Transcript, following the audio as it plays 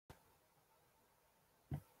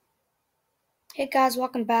Hey guys,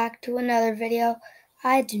 welcome back to another video.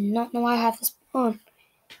 I do not know why I have this on.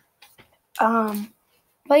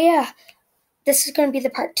 But yeah, this is going to be the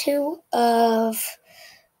part 2 of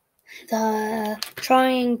the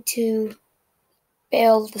trying to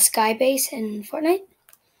build the sky base in Fortnite.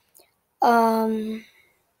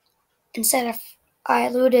 Instead of, I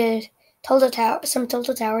looted some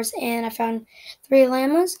tilted towers, and I found 3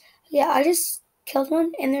 llamas. Yeah, I just killed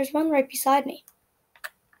one, and there's one right beside me.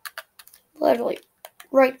 Literally,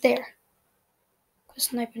 right there. Go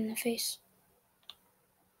snipe in the face.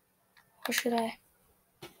 Or should I?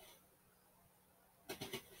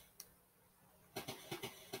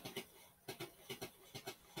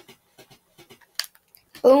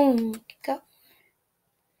 Boom. I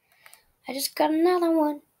just got another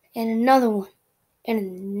one, and another one, and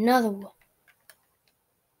another one.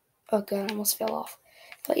 Oh god, I almost fell off.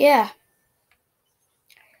 But yeah.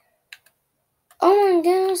 Oh my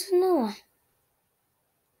gosh, another one.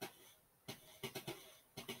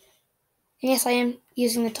 And yes, I am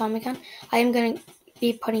using the Tommy gun. I am going to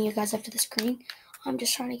be putting you guys up to the screen. I'm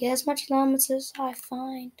just trying to get as much llamas as I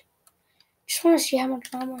find. Just want to see how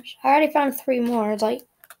much llamas. I already found 3 more. Like,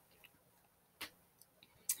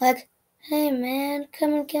 hey man,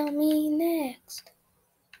 come and kill me next.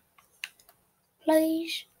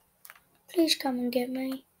 Please. Please come and get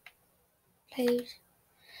me. Please.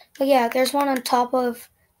 But yeah, there's one on top of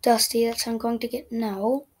Dusty that I'm going to get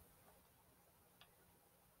now.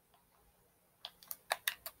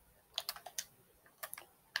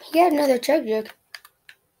 He had another chug jug.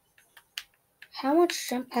 How much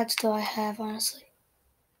jump pads do I have, honestly?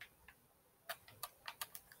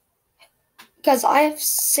 Because I have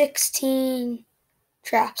 16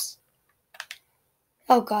 traps.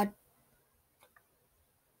 Oh god.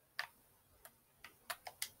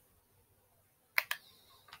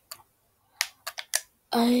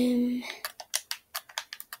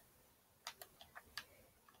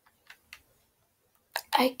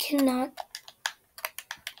 I cannot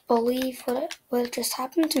believe what just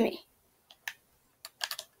happened to me.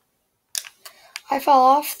 I fell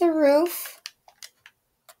off the roof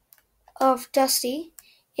of Dusty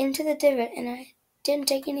into the divot, and I didn't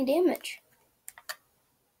take any damage.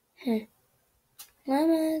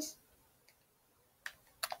 Llamas.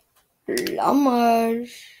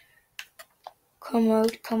 Llamas. Come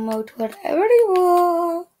out, whatever you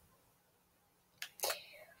want.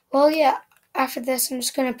 Well, yeah, after this, I'm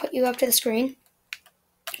just going to put you up to the screen.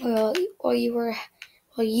 Well, you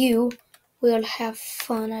will have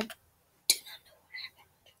fun. I do not know what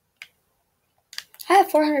happened. I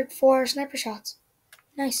have 404 sniper shots.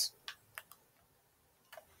 Nice.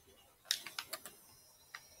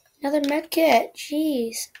 Another med kit.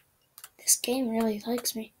 Jeez. This game really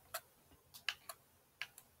likes me.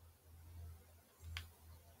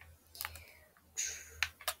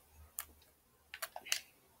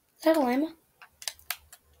 Is that a llama?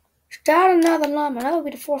 Start another llama. That will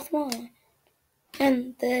be the 4th one.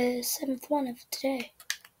 And the 7th one of today.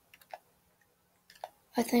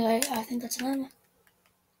 I think that's a llama.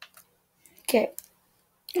 Okay.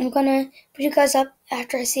 I'm gonna put you guys up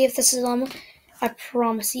after I see if this is a llama. I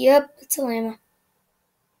promise. Yep, it's a llama.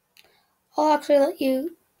 I'll actually let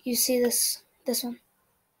you see this one.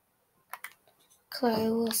 Okay,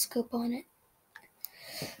 we'll scoop on it.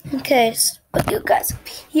 Okay, so put you guys up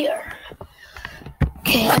here.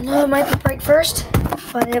 Okay, I know it might be bright first,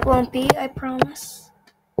 but it won't be, I promise.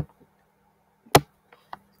 I'll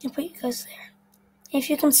put you guys there. If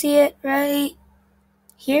you can see it right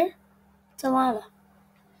here, it's a llama.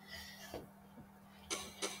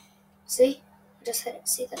 See? I just hit it.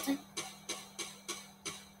 See that thing?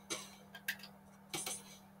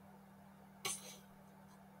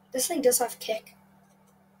 This thing does have kick.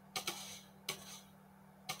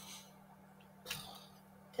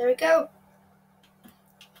 There we go.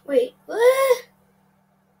 Wait, what?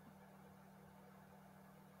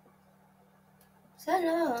 Is that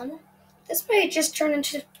another llama? This may just turn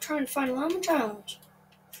into trying to find a llama challenge.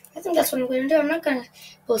 I think that's what I'm going to do. I'm not going to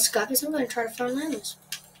build scopies. I'm going to try to find llamas.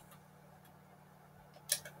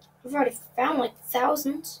 I've already found like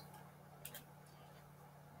thousands.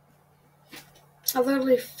 I've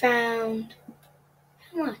literally found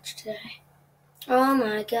how much today? Oh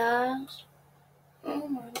my gosh. Oh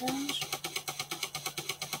my gosh.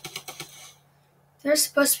 There's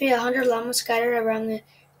supposed to be 100 llamas scattered around the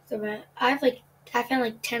map. I found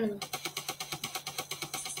like 10 of them.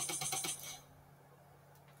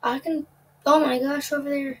 Oh my gosh, over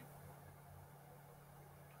there.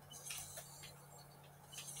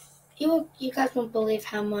 You guys won't believe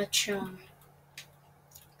how much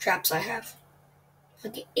traps I have.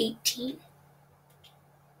 Like 18.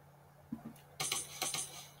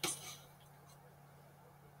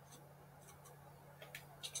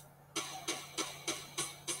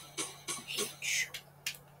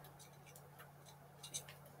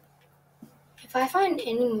 If I find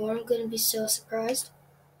any more, I'm going to be so surprised.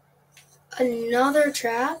 Another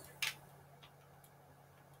trap.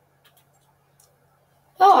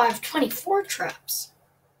 Oh, I have 24 traps.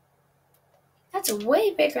 That's a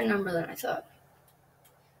way bigger number than I thought.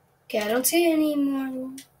 Okay, I don't see any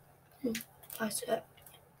more.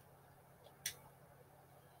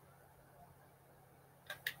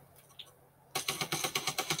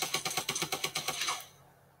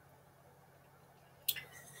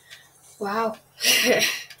 Wow. Make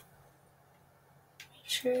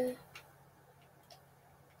sure.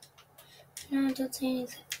 No, I don't see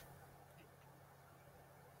anything.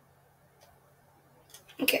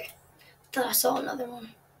 Okay. Thought I saw another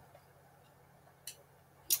one.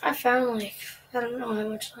 I found like, I don't know how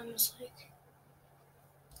much time it's like.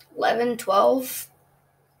 11, 12,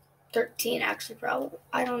 13 actually probably.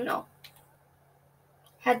 I don't know.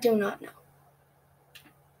 I do not know.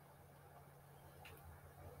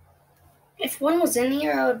 If one was in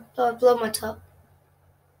here, I would blow my top.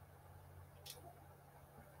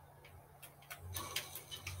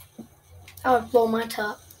 I would blow my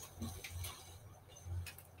top.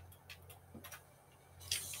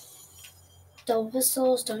 Double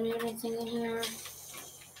pistols, don't need anything in here.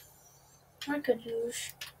 I could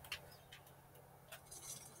use.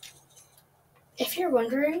 If you're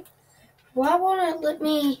wondering, why won't it let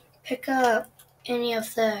me pick up any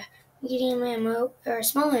of the medium ammo or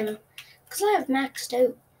small ammo? Because I have maxed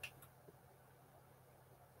out.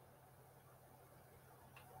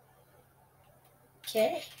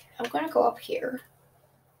 Okay, I'm gonna go up here.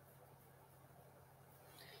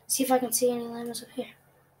 See if I can see any llamas up here.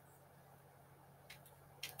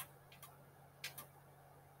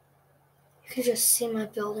 You can just see my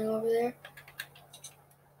building over there.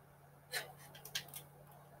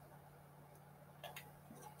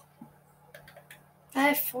 I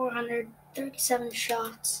have 437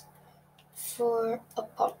 shots for a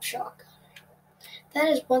pump shotgun. That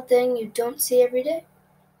is one thing you don't see every day.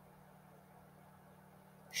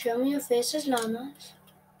 Show me your faces, llamas.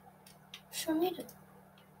 Show me them.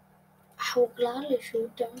 I will gladly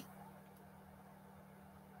shoot them.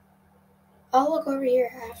 I'll look over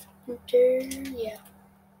here after, yeah.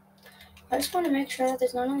 I just want to make sure that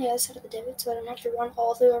there's none on the other side of the divot so I don't have to run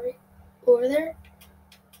all the way over there.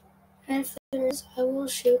 And if there is, I will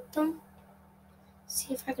shoot them.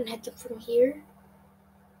 See if I can hit them from here.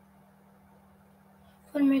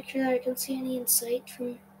 I want to make sure that I don't see any in sight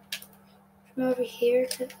from over here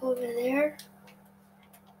to over there.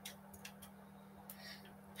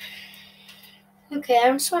 Okay,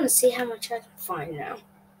 I just want to see how much I can find now.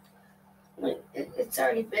 Like, it's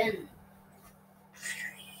already been.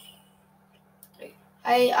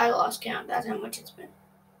 I lost count. That's how much it's been.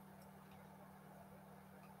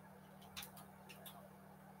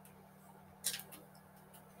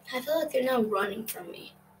 I feel like they're now running from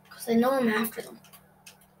me because I know I'm after them.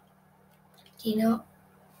 Do you know?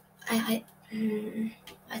 I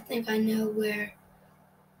think I know where.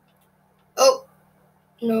 Oh,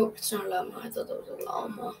 nope, it's not a llama. I thought that was a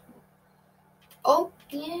llama. Oh,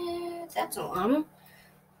 yeah, that's a llama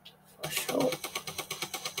for sure.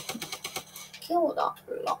 Kill that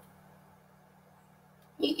llama.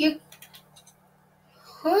 You,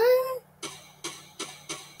 huh?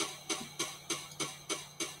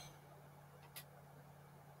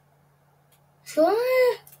 Huh?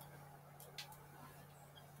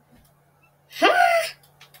 Huh?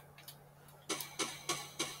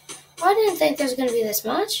 I didn't think there was gonna be this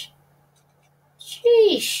much.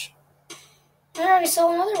 Sheesh. I already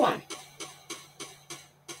saw another one.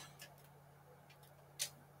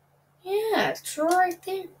 Yeah, it's right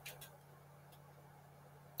there.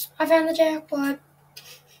 I found the jackpot.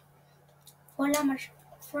 4 llamas.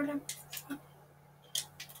 4 llamas.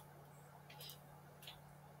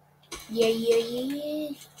 Yeah.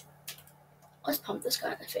 Let's pump this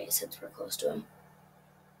guy in the face since we're close to him.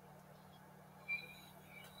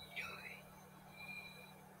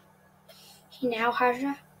 He now has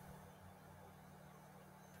a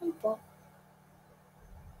pump.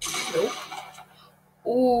 Nope.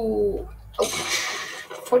 Ooh. Oh.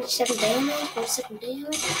 47 damage. 47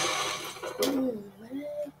 damage. Ooh, man.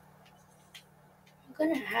 I'm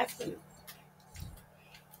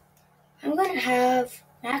gonna have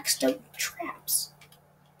maxed out traps.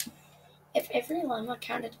 If every llama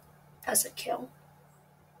counted as a kill.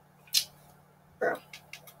 Bro.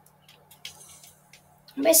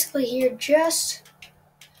 I'm basically here just.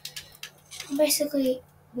 I'm basically.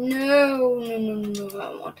 No, I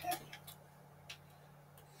don't want that.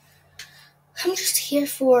 I'm just here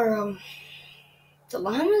for the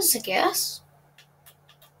llamas, I guess.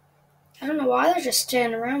 I don't know why they're just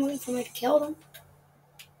standing around waiting for me to kill them.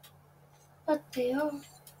 But they are.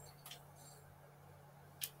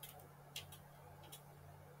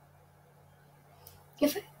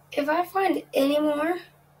 If I find any more,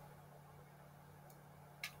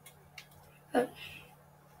 I'm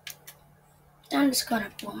just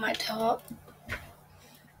gonna blow my top.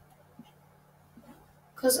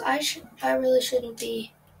 Cause I really shouldn't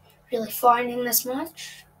be really finding this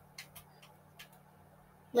much.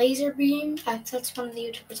 Laser beam, that's one of the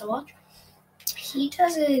YouTubers I watch. He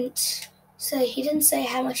didn't say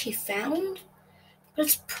how much he found, but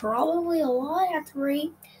it's probably a lot at the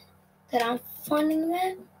rate that I'm finding them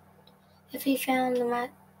at. If he found them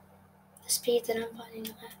at the speed that I'm finding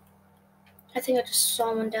them at. I think I just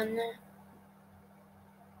saw one down there.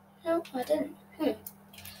 No, I didn't.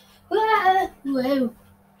 Whoa.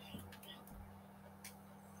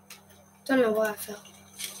 Don't know why I fell.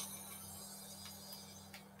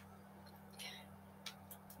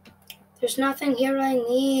 There's nothing here I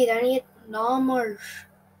need. I need llamas.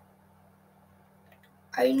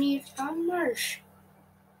 I need llamas.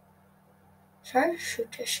 I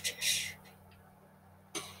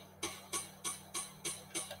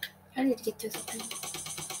need to get through the thing.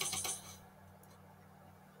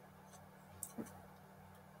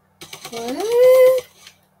 What?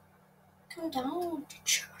 Come down.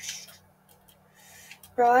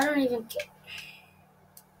 Bro, I don't even get.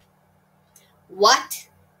 What?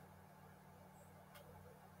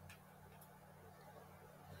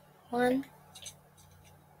 One.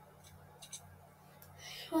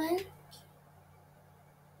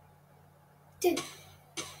 Two.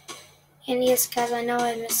 And yes, guys, I know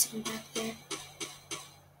I missed him back there.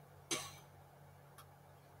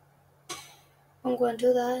 I'm going to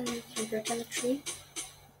do that and then I'm going to break down the tree.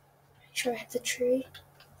 Make sure I hit the tree.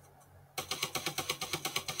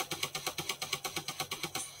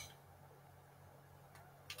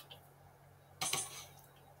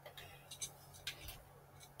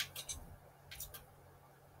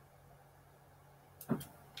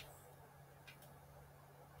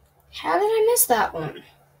 How did I miss that one?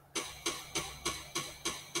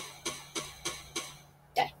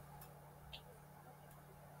 Okay.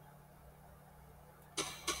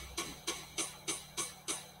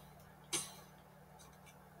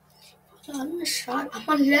 I learned a shot. I'm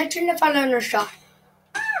a legend if I learn a shot.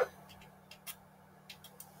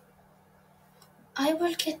 I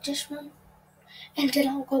will get this one and then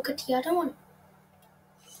I'll go get the other one.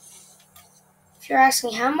 If you're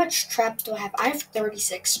asking how much traps do I have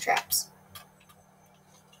 36 traps.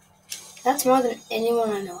 That's more than anyone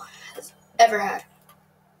I know has ever had.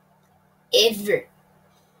 Ever.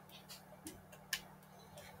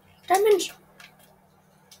 Diamonds.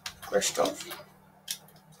 Crystal.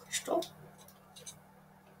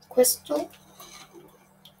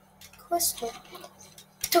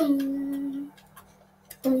 Boom.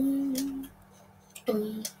 Boom.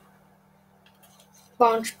 Boom.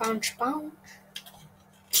 Bounce. Boom.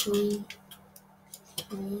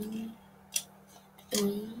 Boom.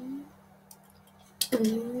 Boom.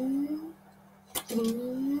 Boom.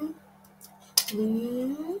 Boom.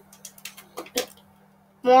 Boom.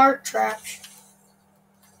 More traps.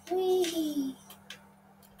 Whee!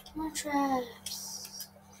 More traps.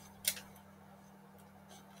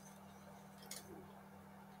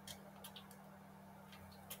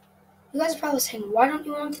 You guys are probably saying, why don't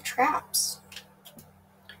you want the traps?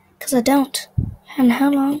 Because I don't. And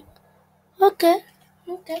how long? Okay.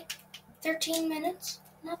 13 minutes.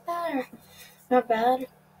 Not bad. I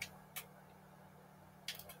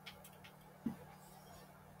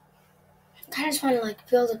kind of just want to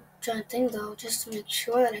build a giant thing though, just to make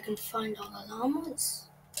sure that I can find all the llamas.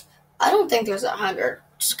 I don't think there's 100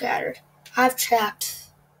 scattered. I've checked.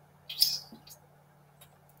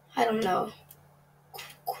 I don't know.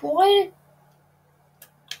 Quite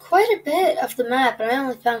a bit of the map, and I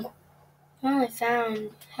only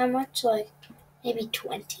found how much? Maybe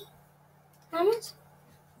 20 llamas.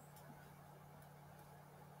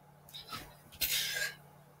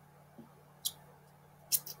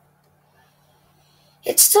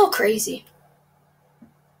 It's still crazy.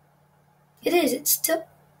 It is. It's still.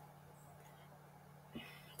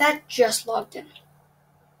 That just logged in.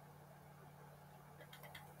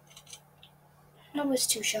 That was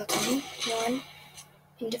 2 shots on me. 1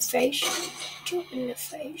 in the face, 2 in the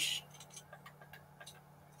face.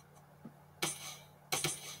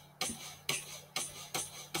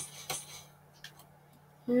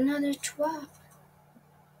 Another 12.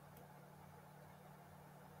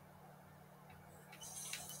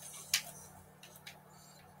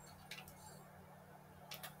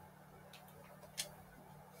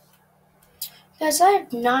 Guys, I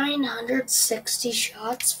have 960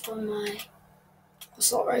 shots for my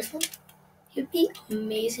assault rifle.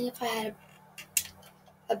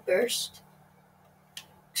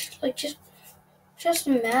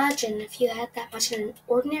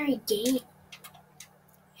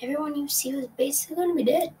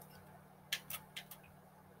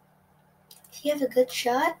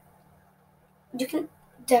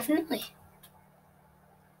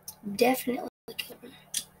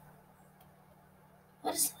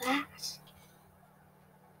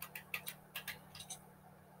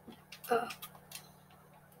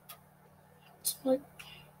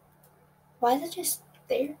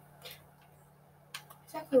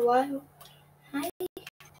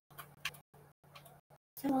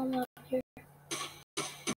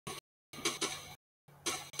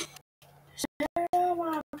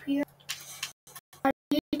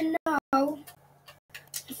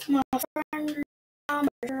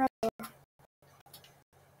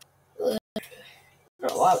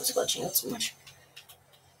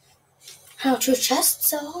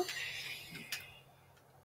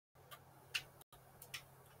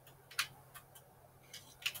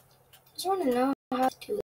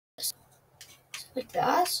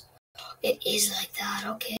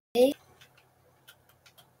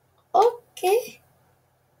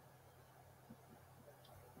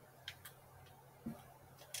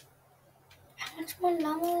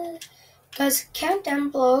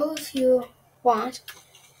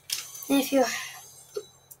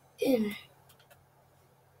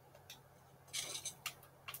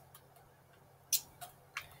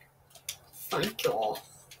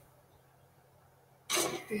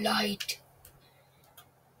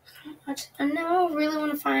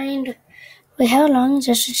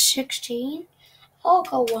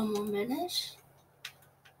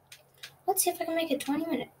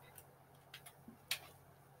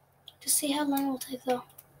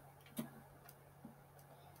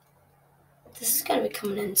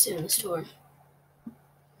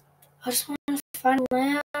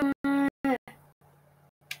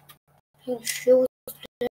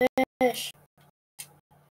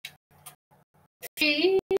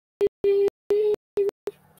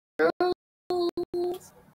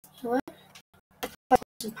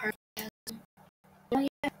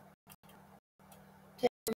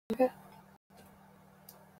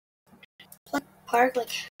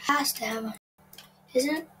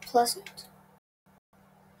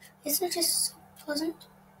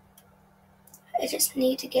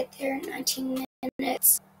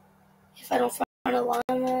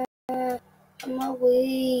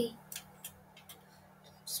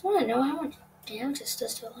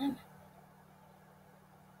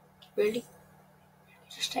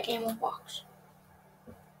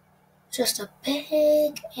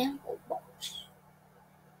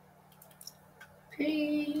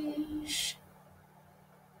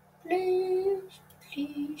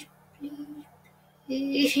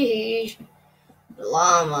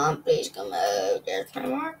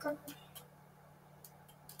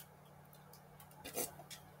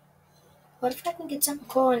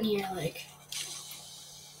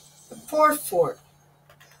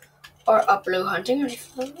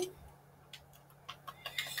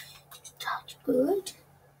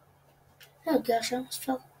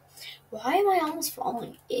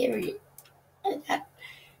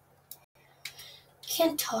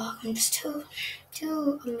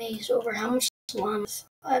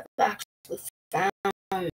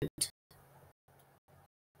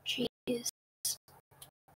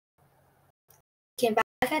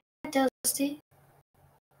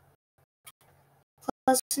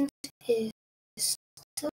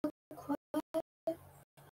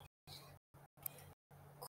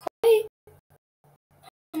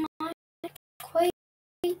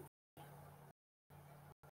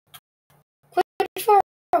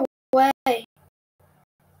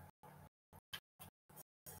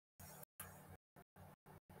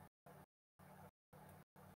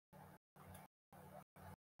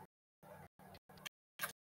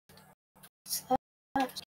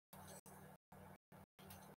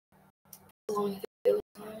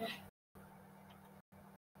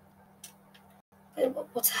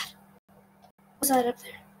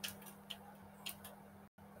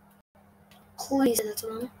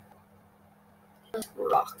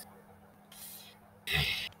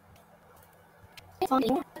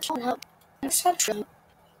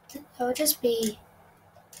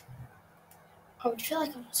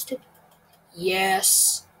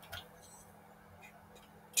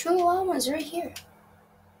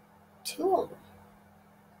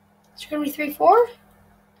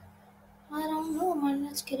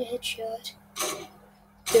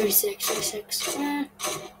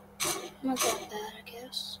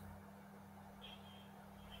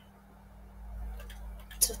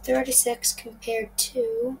 So 36 compared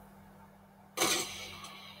to,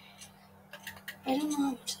 I don't know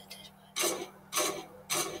how much that did.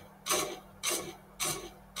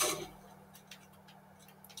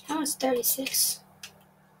 How much 36?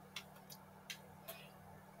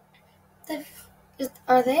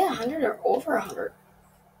 Are they 100 or over 100?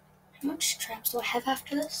 How much traps do I have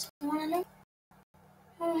after this? I want to know.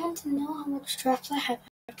 I want to know how much traps I have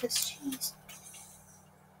after this. Jeez.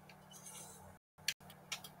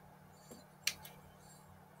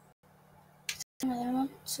 Another one.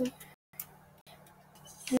 So,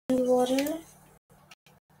 in the water.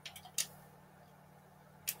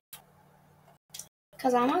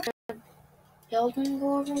 Because I'm not going to build and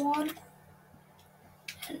go over water.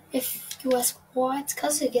 And if you ask why, it's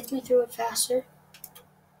because it gets me through it faster.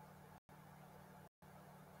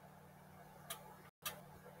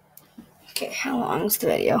 Okay, how long is the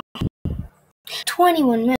video?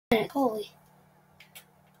 21 minutes. Holy.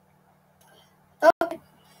 Okay.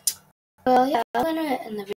 Well, yeah, I'm going to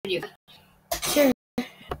end the video here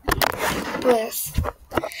with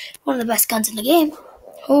one of the best guns in the game.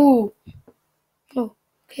 Oh.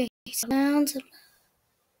 Okay. Sounds.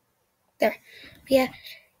 There. But yeah.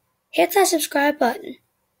 Hit that subscribe button.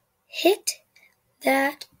 Hit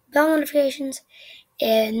that bell notifications.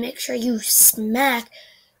 And make sure you smack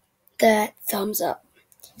that thumbs up.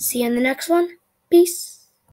 See you in the next one. Peace.